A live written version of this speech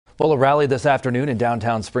Well, a rally this afternoon in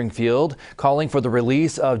downtown Springfield calling for the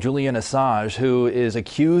release of Julian Assange, who is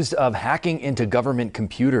accused of hacking into government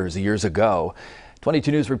computers years ago.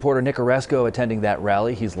 22 News reporter Nick Oresco attending that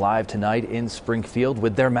rally. He's live tonight in Springfield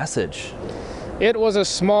with their message. It was a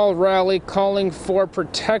small rally calling for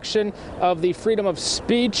protection of the freedom of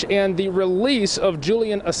speech and the release of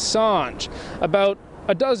Julian Assange. About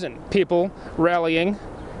a dozen people rallying,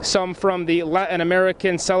 some from the Latin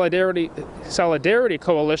American Solidarity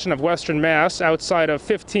Coalition of Western Mass outside of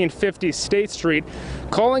 1550 State Street,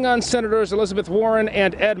 calling on Senators Elizabeth Warren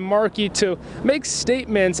and Ed Markey to make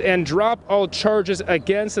statements and drop all charges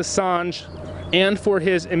against Assange and for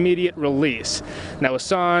his immediate release. Now,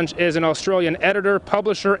 Assange is an Australian editor,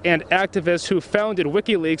 publisher, and activist who founded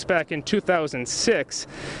WikiLeaks back in 2006.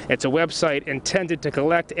 It's a website intended to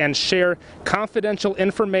collect and share confidential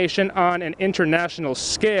information on an international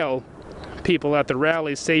scale. People at the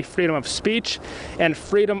rally say freedom of speech and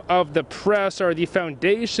freedom of the press are the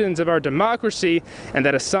foundations of our democracy, and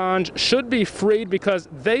that Assange should be freed because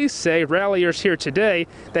they say, ralliers here today,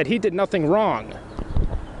 that he did nothing wrong.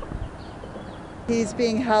 He's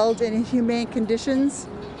being held in inhumane conditions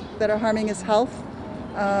that are harming his health.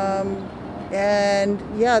 I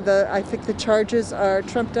think the charges are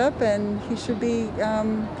trumped up and he should be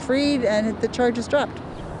freed and the charges dropped.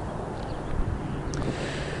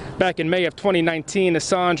 Back in May of 2019,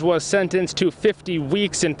 Assange was sentenced to 50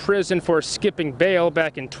 weeks in prison for skipping bail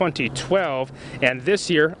back in 2012. And this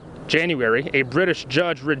year, January, a British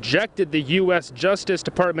judge rejected the U.S. Justice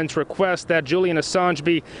Department's request that Julian Assange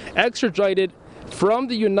be extradited from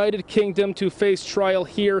the United Kingdom to face trial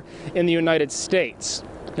here in the United States.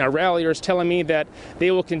 Now, ralliers telling me that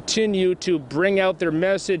they will continue to bring out their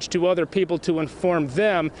message to other people to inform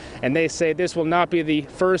them, and they say this will not be the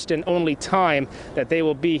first and only time that they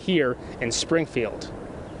will be here in Springfield.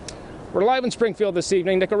 We're live in Springfield this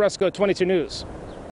evening. Nick Oresco, 22 News.